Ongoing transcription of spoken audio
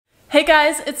Hey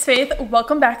guys, it's Faith.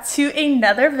 Welcome back to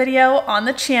another video on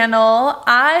the channel.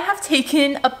 I have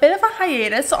taken a bit of a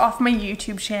hiatus off my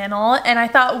YouTube channel, and I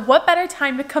thought what better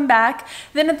time to come back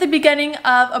than at the beginning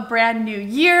of a brand new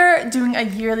year, doing a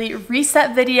yearly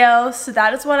reset video. So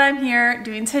that is what I'm here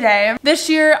doing today. This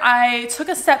year I took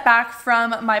a step back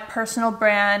from my personal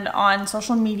brand on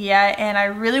social media, and I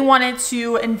really wanted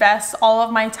to invest all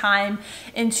of my time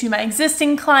into my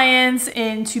existing clients,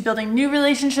 into building new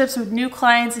relationships with new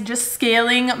clients, and just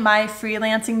scaling my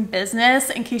freelancing business.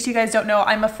 In case you guys don't know,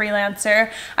 I'm a freelancer.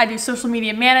 I do social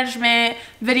media management,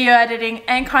 video editing,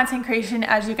 and content creation,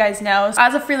 as you guys know. So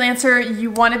as a freelancer, you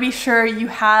want to be sure you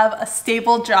have a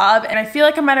stable job, and I feel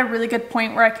like I'm at a really good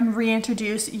point where I can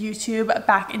reintroduce YouTube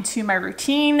back into my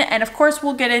routine. And of course,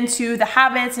 we'll get into the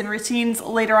habits and routines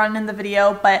later on in the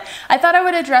video, but I thought I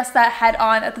would address that head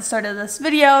on at the start of this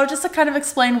video, just to kind of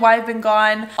explain why I've been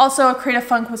gone. Also, creative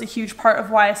funk was a huge part of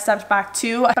why I stepped back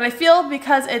too. But I feel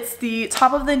because it's the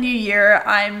top of the new year,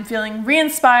 I'm feeling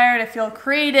re-inspired, I feel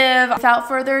creative. Without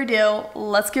further ado,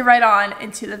 let's get right on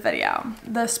into the video.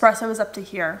 The espresso is up to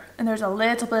here, and there's a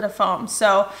little bit of foam.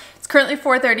 So it's currently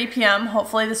 4:30 p.m.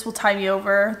 Hopefully this will time me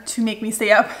over to make me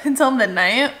stay up until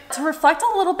midnight. To reflect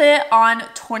a little bit on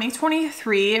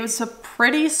 2023, it was a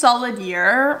pretty solid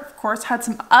year. Of course, had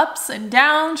some ups and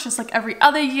downs, just like every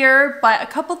other year, but a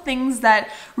couple things that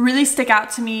really stick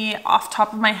out to me off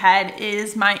top of my head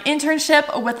is my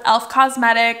internship with Elf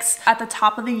Cosmetics at the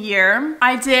top of the year.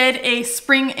 I did a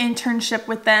spring internship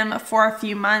with them for a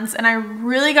few months, and I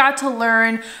really got to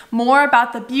learn more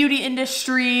about the beauty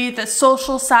industry, the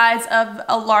social sides of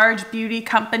a large beauty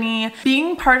company,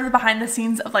 being part of the behind the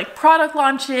scenes of like product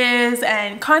launches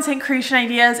and content creation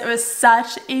ideas. It was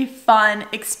such a fun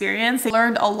experience. I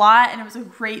learned a lot, and it was a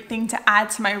great thing to add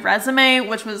to my resume,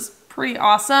 which was pretty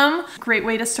awesome. Great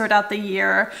way to start out the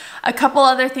year. A couple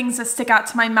other things that stick out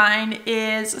to my mind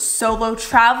is solo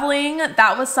traveling.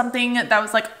 That was something that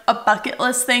was like a bucket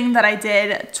list thing that I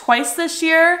did twice this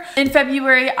year. In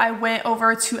February, I went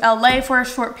over to LA for a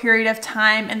short period of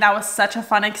time, and that was such a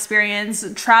fun experience.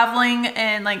 Traveling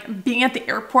and like being at the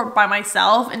airport by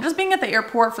myself, and just being at the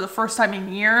airport for the first time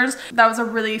in years. That was a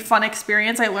really fun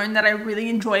experience. I learned that I really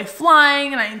enjoy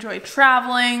flying and I enjoy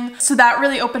traveling. So that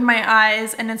really opened my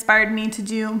eyes and inspired me to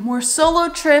do more solo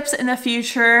trips in the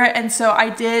future. And so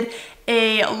I did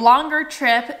a longer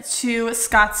trip to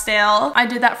Scottsdale. I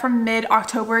did that from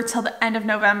mid-October till the end of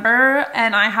November,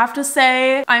 and I have to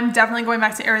say I'm definitely going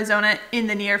back to Arizona in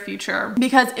the near future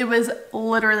because it was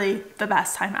literally the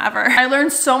best time ever. I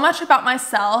learned so much about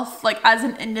myself, like as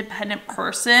an independent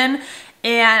person,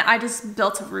 and I just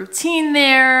built a routine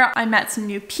there. I met some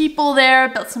new people there,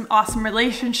 built some awesome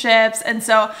relationships, and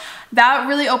so that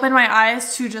really opened my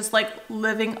eyes to just like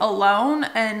living alone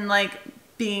and like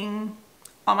being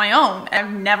on my own.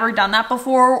 I've never done that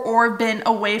before or been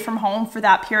away from home for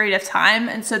that period of time,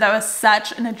 and so that was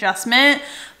such an adjustment.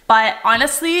 But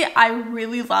honestly, I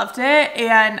really loved it,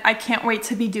 and I can't wait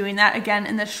to be doing that again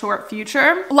in the short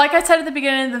future. Like I said at the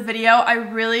beginning of the video, I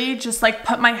really just like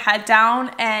put my head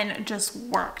down and just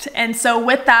worked. And so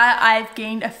with that, I've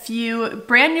gained a few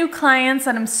brand new clients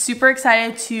that I'm super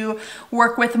excited to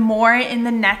work with more in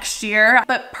the next year.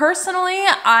 But personally,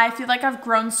 I feel like I've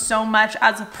grown so much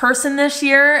as a person this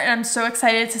year, and I'm so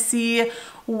excited to see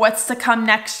what's to come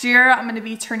next year. I'm gonna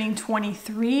be turning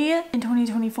 23 in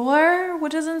 2024,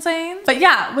 which is insane. But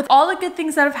yeah, with all the good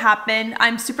things that have happened,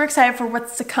 I'm super excited for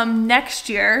what's to come next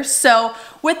year. So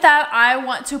with that, I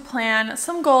want to plan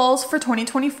some goals for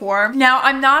 2024. Now,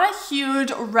 I'm not a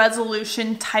huge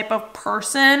resolution type of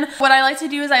person. What I like to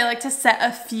do is I like to set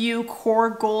a few core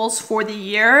goals for the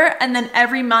year, and then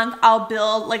every month I'll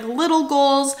build like little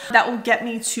goals that will get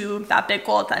me to that big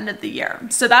goal at the end of the year.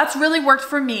 So that's really worked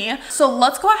for me. So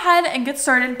let's go ahead and get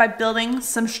started by building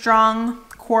some strong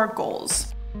core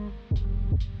goals.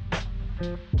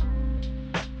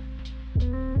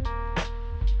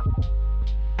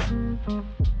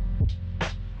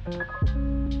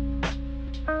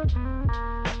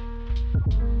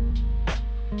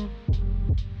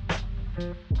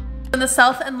 In the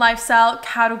health and lifestyle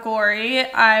category,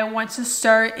 I want to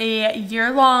start a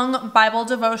year-long Bible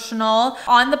devotional.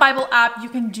 On the Bible app, you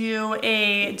can do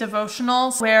a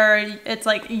devotional where it's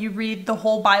like you read the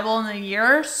whole Bible in a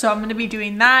year. So I'm going to be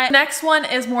doing that. Next one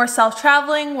is more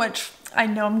self-traveling, which I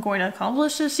know I'm going to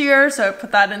accomplish this year, so I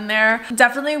put that in there.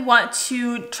 Definitely want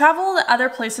to travel to other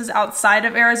places outside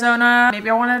of Arizona. Maybe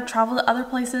I want to travel to other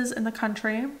places in the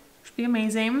country, which would be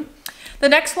amazing. The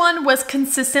next one was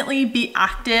consistently be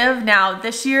active. Now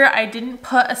this year I didn't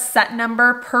put a set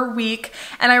number per week,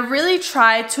 and I really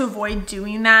tried to avoid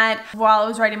doing that while I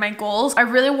was writing my goals. I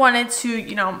really wanted to,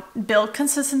 you know, build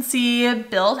consistency,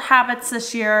 build habits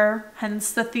this year,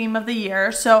 hence the theme of the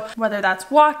year. So whether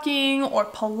that's walking or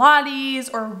Pilates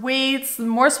or weights,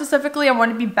 more specifically, I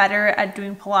want to be better at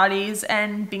doing Pilates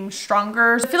and being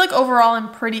stronger. I feel like overall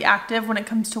I'm pretty active when it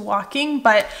comes to walking,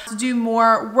 but to do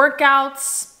more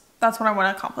workouts, that's what I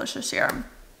want to accomplish this year.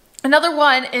 Another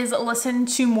one is listen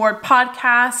to more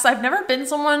podcasts. I've never been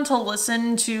someone to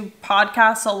listen to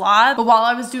podcasts a lot, but while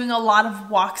I was doing a lot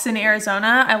of walks in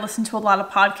Arizona, I listened to a lot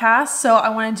of podcasts. So I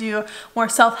want to do more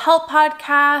self-help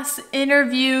podcasts,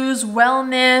 interviews,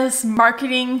 wellness,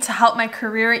 marketing to help my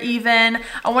career even.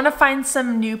 I want to find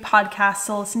some new podcasts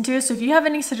to listen to. So if you have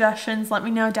any suggestions, let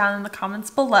me know down in the comments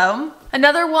below.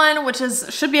 Another one, which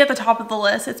should be at the top of the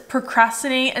list, it's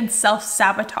procrastinate and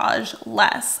self-sabotage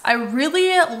less. I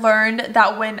really learned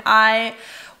that when I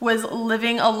was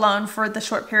living alone for the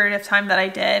short period of time that I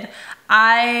did,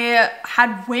 I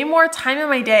had way more time in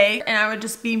my day and I would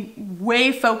just be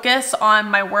way focused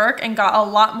on my work and got a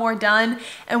lot more done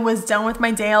and was done with my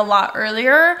day a lot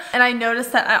earlier. And I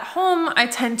noticed that at home, I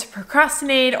tend to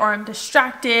procrastinate or I'm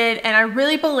distracted. And I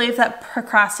really believe that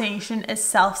procrastination is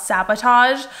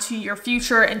self-sabotage to your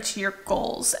future and to your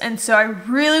goals. And so I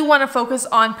really want to focus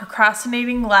on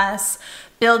procrastinating less,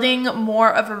 building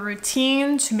more of a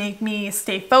routine to make me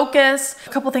stay focused. A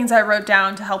couple things I wrote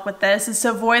down to help with this is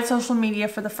to avoid social media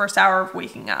for the first hour of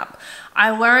waking up. I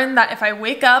learned that if I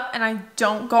wake up and I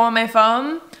don't go on my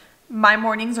phone, my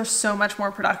mornings are so much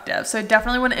more productive. So I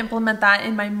definitely want to implement that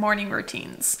in my morning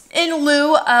routines. In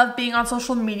lieu of being on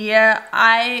social media,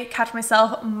 I catch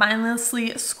myself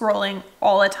mindlessly scrolling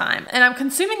all the time. And I'm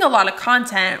consuming a lot of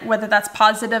content, whether that's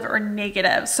positive or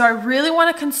negative. So I really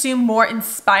want to consume more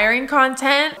inspiring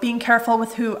content, being careful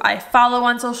with who I follow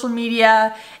on social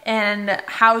media and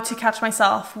how to catch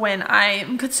myself when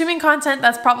I'm consuming content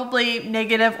that's probably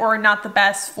negative or not the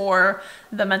best for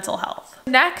the mental health.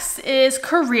 Next is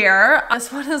career.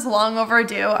 This one is long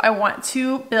overdue. I want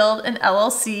to build an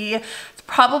LLC. It's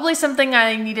probably something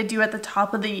I need to do at the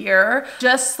top of the year.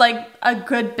 Just like a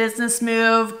good business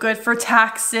move, good for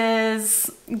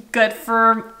taxes, good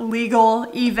for legal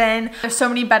even. There's so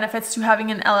many benefits to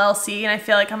having an LLC, and I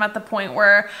feel like I'm at the point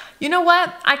where, you know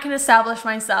what, I can establish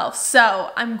myself.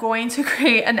 So I'm going to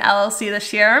create an LLC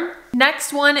this year.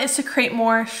 Next one is to create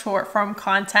more short form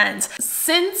content.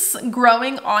 Since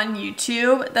growing on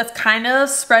YouTube, that's kind of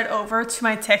spread over to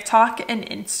my TikTok and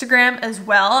Instagram as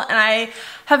well. And I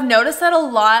have noticed that a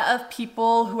lot of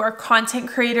people who are content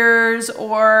creators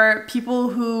or people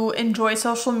who enjoy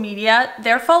social media,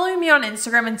 they're following me on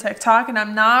Instagram and TikTok, and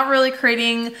I'm not really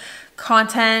creating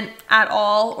content at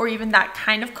all, or even that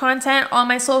kind of content on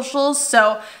my socials.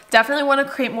 So definitely want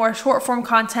to create more short form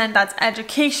content that's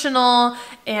educational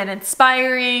and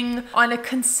inspiring on a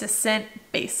consistent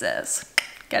basis.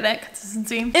 Get it?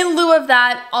 Consistency. In lieu of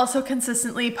that, also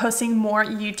consistently posting more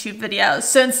YouTube videos.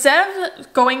 So instead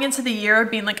of going into the year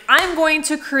being like, I'm going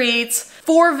to create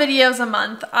 4 videos a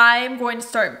month, I'm going to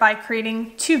start by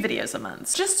creating 2 videos a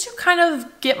month, just to kind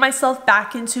of get myself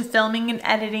back into filming and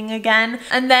editing again,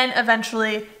 and then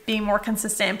eventually being more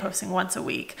consistent and posting once a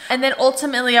week. And then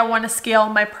ultimately, I want to scale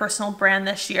my personal brand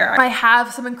this year. I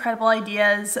have some incredible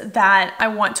ideas that I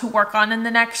want to work on in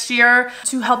the next year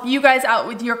to help you guys out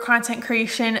with your content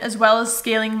creation, as well as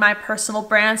scaling my personal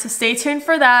brand. So stay tuned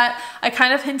for that. I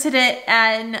kind of hinted it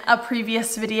in a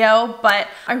previous video, but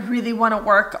I really want to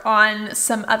work on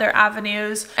some other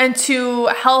avenues and to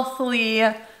healthily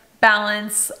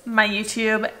balance my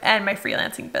YouTube and my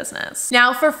freelancing business.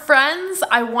 Now for friends,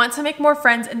 I want to make more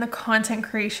friends in the content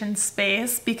creation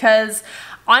space because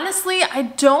honestly, I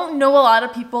don't know a lot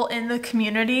of people in the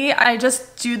community. I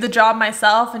just do the job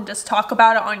myself and just talk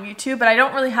about it on YouTube, but I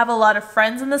don't really have a lot of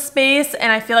friends in the space,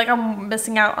 and I feel like I'm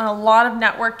missing out on a lot of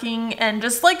networking and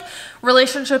just like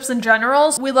relationships in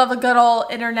general. We love a good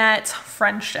old internet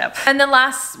friendship. And the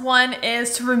last one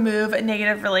is to remove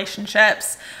negative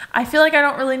relationships. I feel like I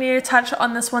don't really need to touch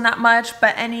on this one that much,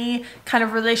 but any kind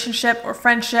of relationship or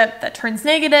friendship that turns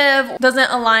negative, doesn't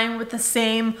align with the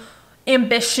same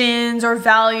ambitions or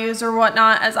values or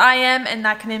whatnot as I am, and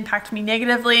that can impact me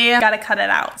negatively, gotta cut it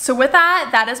out. So with that,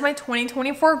 that is my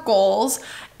 2024 goals.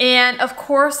 And of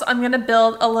course, I'm gonna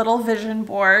build a little vision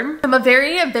board. I'm a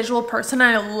very visual person.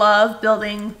 I love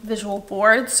building visual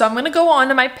boards. So I'm gonna go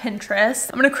onto my Pinterest.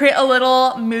 I'm gonna create a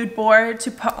little mood board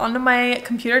to put onto my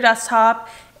computer desktop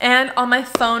and on my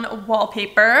phone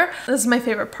wallpaper. This is my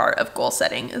favorite part of goal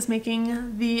setting, is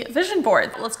making the vision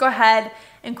board. Let's go ahead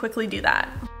and quickly do that.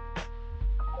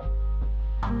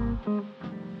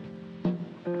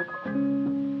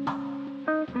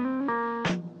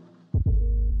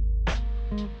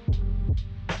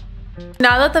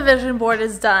 Now that the vision board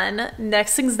is done,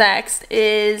 next things next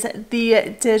is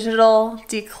the digital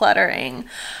decluttering.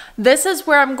 This is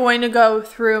where I'm going to go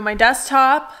through my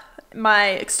desktop, my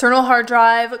external hard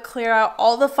drive, clear out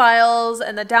all the files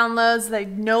and the downloads that I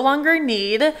no longer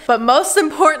need. But most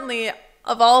importantly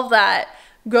of all of that,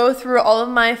 go through all of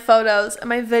my photos and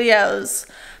my videos,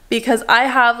 because I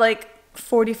have like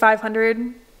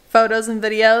 4,500 photos and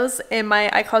videos and my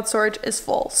iCloud storage is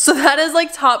full. So that is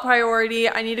like top priority.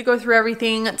 I need to go through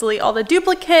everything, delete all the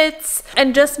duplicates,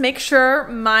 and just make sure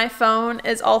my phone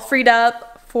is all freed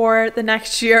up for the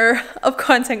next year of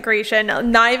content creation.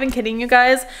 Not even kidding you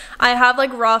guys. I have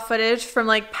like raw footage from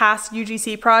like past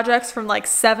UGC projects from like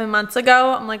 7 months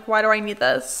ago. I'm like, why do I need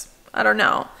this? I don't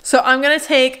know. So I'm gonna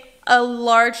take a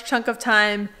large chunk of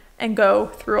time and go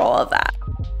through all of that.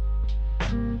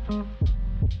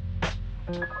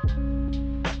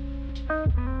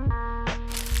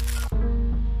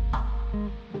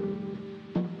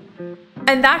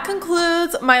 And that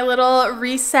concludes my little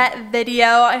reset video.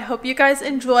 I hope you guys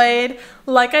enjoyed.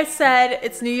 Like I said,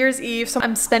 it's New Year's Eve, so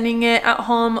I'm spending it at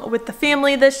home with the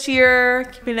family this year,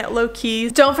 keeping it low key.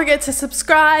 Don't forget to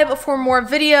subscribe for more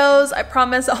videos. I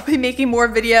promise I'll be making more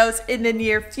videos in the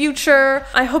near future.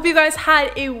 I hope you guys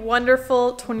had a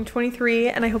wonderful 2023,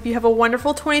 and I hope you have a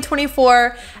wonderful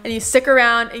 2024, and you stick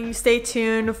around and you stay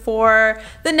tuned for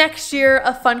the next year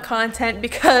of fun content,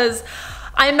 because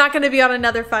I'm not going to be on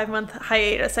another 5-month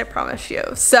hiatus, I promise you.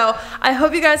 So I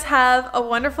hope you guys have a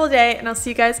wonderful day, and I'll see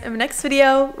you guys in the next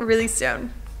video really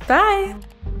soon. Bye!